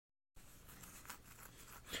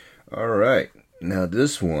All right. Now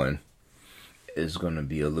this one is going to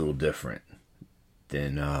be a little different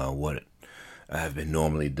than what I've been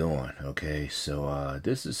normally doing. Okay, so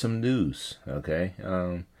this is some news. Okay,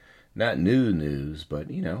 not new news, but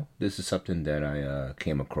this is something that I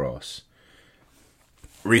came across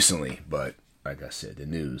recently. But like I said, the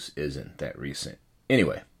news isn't that recent.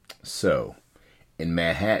 Anyway, so in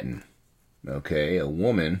Manhattan, okay, a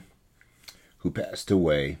woman who passed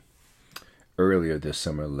away earlier this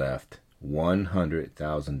summer left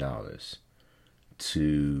 $100,000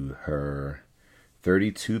 to her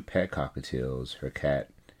 32 pet cockatiels, her cat,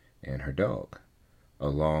 and her dog,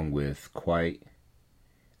 along with quite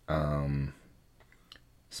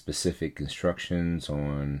specific instructions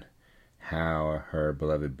on how her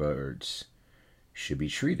beloved birds should be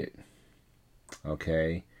treated.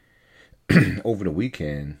 Okay. Over the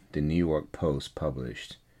weekend, the New York Post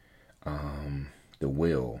published the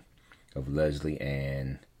will of Leslie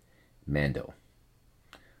Ann Mandel,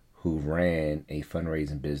 who ran a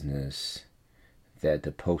fundraising business that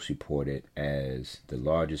the Post reported as the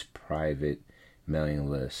largest private mailing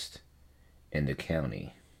list in the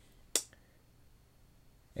county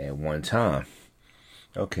at one time.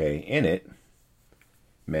 Okay, in it,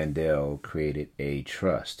 Mandel created a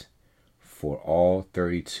trust for all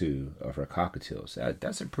 32 of her cockatiels.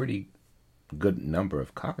 That's a pretty good number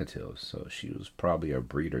of cockatiels, so she was probably a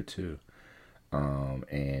breeder too.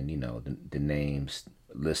 And the names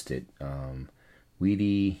listed: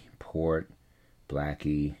 Weedy, Port,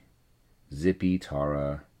 Blackie, Zippy,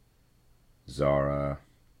 Tara, Zara,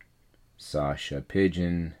 Sasha,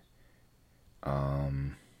 Pigeon,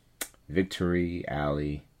 Victory,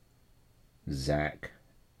 Allie, Zach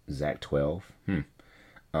 12.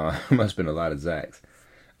 Must have been a lot of Zachs.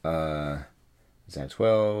 Zach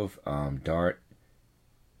 12, Dart,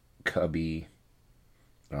 Cubby,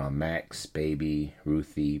 Max, Baby,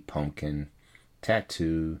 Ruthie, Pumpkin,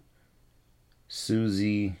 Tattoo,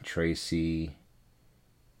 Susie, Tracy,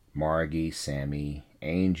 Margie, Sammy,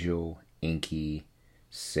 Angel, Inky,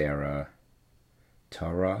 Sarah,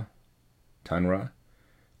 Tunra,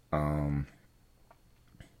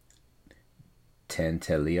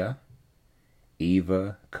 Tantelia,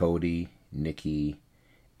 Eva, Cody, Nikki,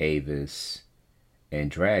 Avis, and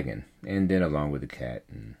Dragon, and then along with the cat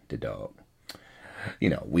and the dog.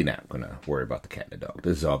 We're not gonna worry about the cat and the dog.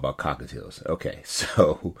 This is all about cockatiels. Okay,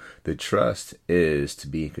 so the trust is to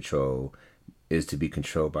be controlled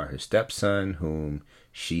by her stepson, whom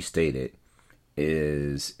she stated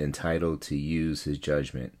is entitled to use his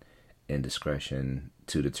judgment and discretion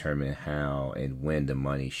to determine how and when the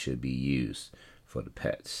money should be used for the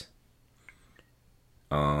pets.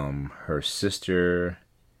 Her sister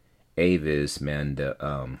Avis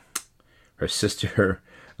Mandel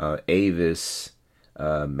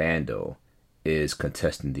is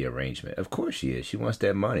contesting the arrangement. Of course she is. She wants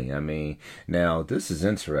that money. I mean, now this is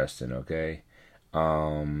interesting, okay?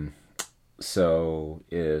 So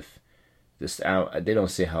if they don't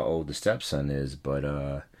say how old the stepson is,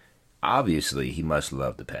 but obviously he must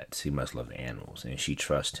love the pets. He must love the animals, and she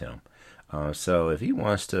trusts him. So if he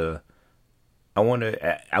wants to,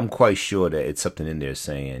 I'm quite sure that it's something in there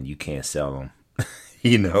saying you can't sell them,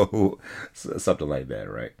 something like that,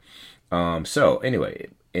 right? So anyway,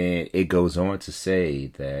 and it goes on to say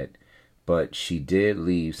that, but she did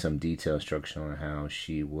leave some detailed instruction on how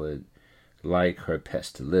she would like her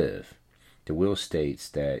pets to live. The will states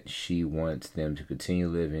that she wants them to continue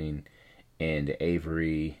living in the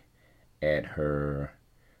aviary at her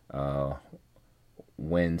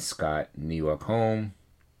Wainscott, New York home,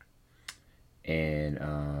 and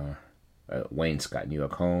Wainscott, New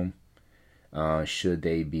York home. Should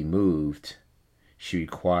they be moved, she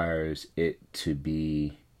requires it to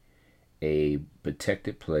be a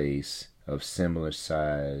protected place of similar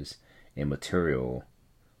size and material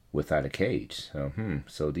without a cage.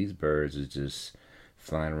 So these birds are just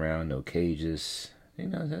flying around, no cages.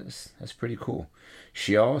 That's pretty cool.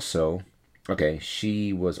 She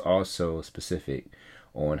was also specific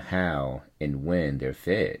on how and when they're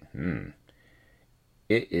fed.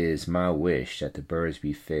 It is my wish that the birds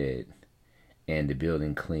be fed and the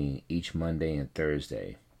building clean each Monday and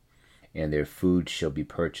Thursday, and their food shall be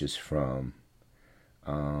purchased from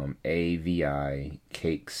AVI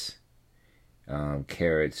cakes,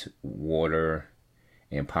 carrots, water,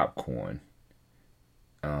 and popcorn.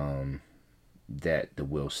 That the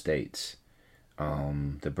will states.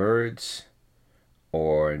 The birds,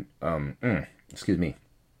 or excuse me,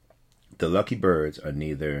 the lucky birds are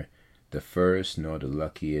neither the first nor the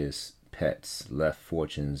luckiest pets left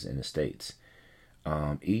fortunes in the States.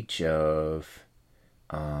 Each of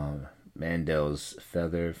Mandel's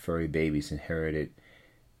feather furry babies inherited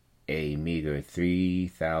a meager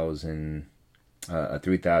 3,000,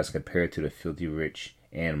 3,000 compared to the filthy rich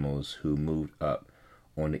animals who moved up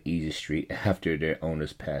on the easy street after their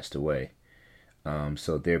owners passed away.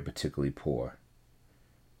 So they're particularly poor.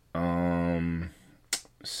 At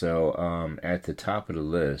the top of the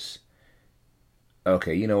list,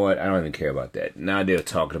 okay, you know what? I don't even care about that. Now they're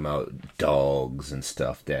talking about dogs and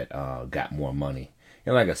stuff that got more money.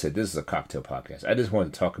 And like I said, this is a cocktail podcast. I just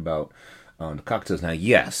wanted to talk about the cocktails. Now,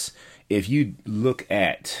 yes, if you look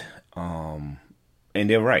at, and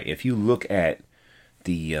they're right, if you look at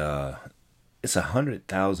the, it's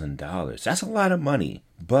 $100,000. That's a lot of money,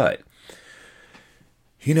 but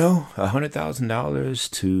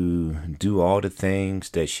 $100,000 to do all the things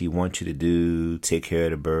that she wants you to do, take care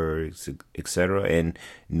of the birds, etc., and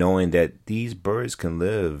knowing that these birds can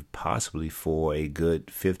live possibly for a good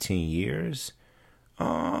 15 years,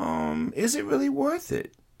 is it really worth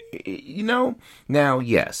it? Now,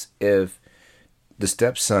 yes, if the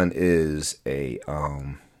stepson is a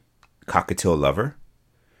cockatiel lover,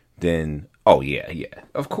 then, oh yeah,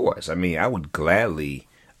 of course. I mean, I would gladly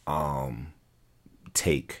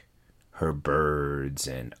take her birds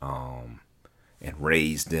and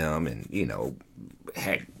raise them and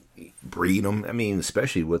heck, breed them. I mean,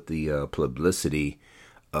 especially with the publicity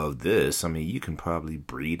of this, I mean, you can probably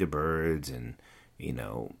breed the birds and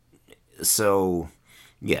so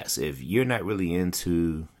yes, if you're not really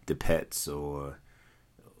into the pets or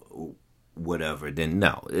whatever, then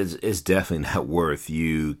no, it's definitely not worth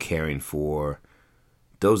you caring for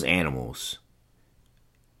those animals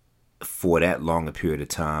for that long a period of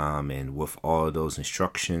time and with all of those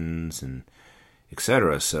instructions and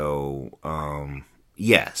etc. So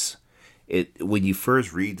yes, when you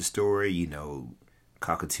first read the story,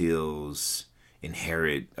 cockatiels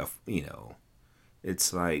inherit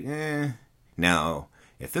it's like now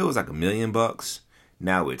if it was like $1 million,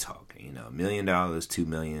 now we're talking $1 million, $2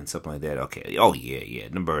 million, something like that. Okay, oh yeah,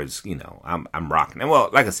 the birds, I'm rocking. And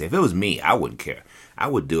well, like I said, if it was me, I wouldn't care. I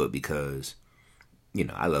would do it because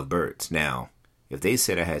I love birds. Now, if they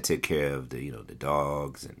said I had to take care of the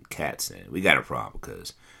dogs and cats, then we got a problem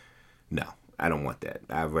because no, I don't want that.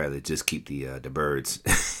 I'd rather just keep the birds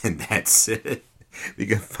and that's it. We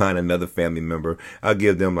can find another family member. I'll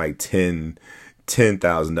give them like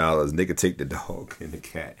 $10,000 and they can take the dog and the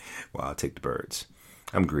cat while I'll take the birds.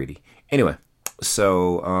 I'm greedy. Anyway,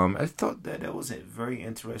 so I thought that was a very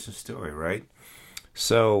interesting story, right?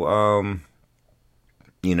 So,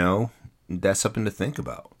 that's something to think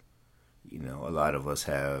about. A lot of us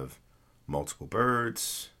have multiple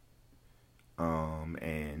birds.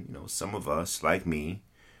 And, some of us, like me,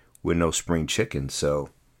 we're no spring chickens. So,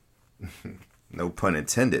 no pun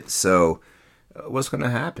intended. So, what's going to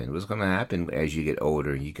happen? What's going to happen as you get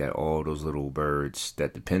older and you got all those little birds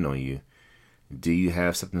that depend on you? Do you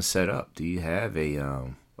have something set up? Do you have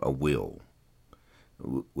a will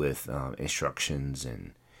with instructions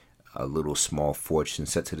and a little small fortune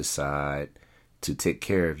set to the side to take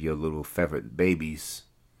care of your little favorite babies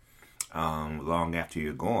long after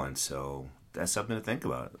you're gone? So that's something to think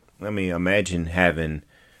about. I mean, imagine having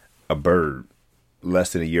a bird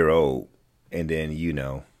less than a year old and then,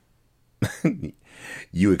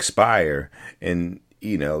 you expire and,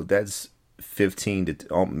 that's 15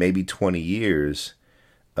 to maybe 20 years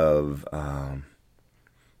of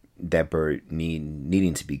that bird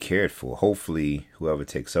needing to be cared for. Hopefully, whoever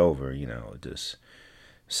takes over, just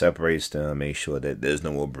separates them, make sure that there's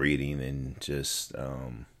no more breeding, and just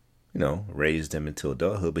raise them into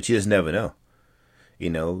adulthood. But you just never know.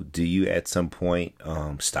 Do you at some point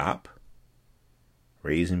stop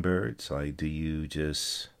raising birds? Like, do you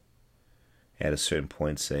just at a certain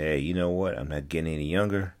point say, hey, you know what? I'm not getting any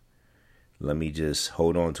younger. Let me just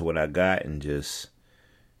hold on to what I got and just,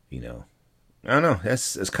 I don't know.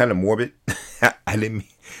 That's kind of morbid. I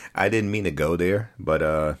didn't mean to go there, but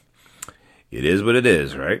it is what it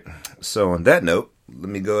is, right? So on that note, let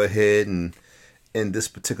me go ahead and end this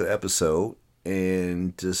particular episode,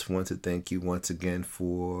 and just want to thank you once again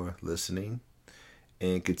for listening,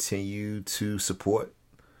 and continue to support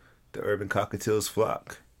the Urban Cockatiels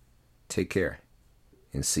flock. Take care,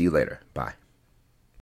 and see you later. Bye.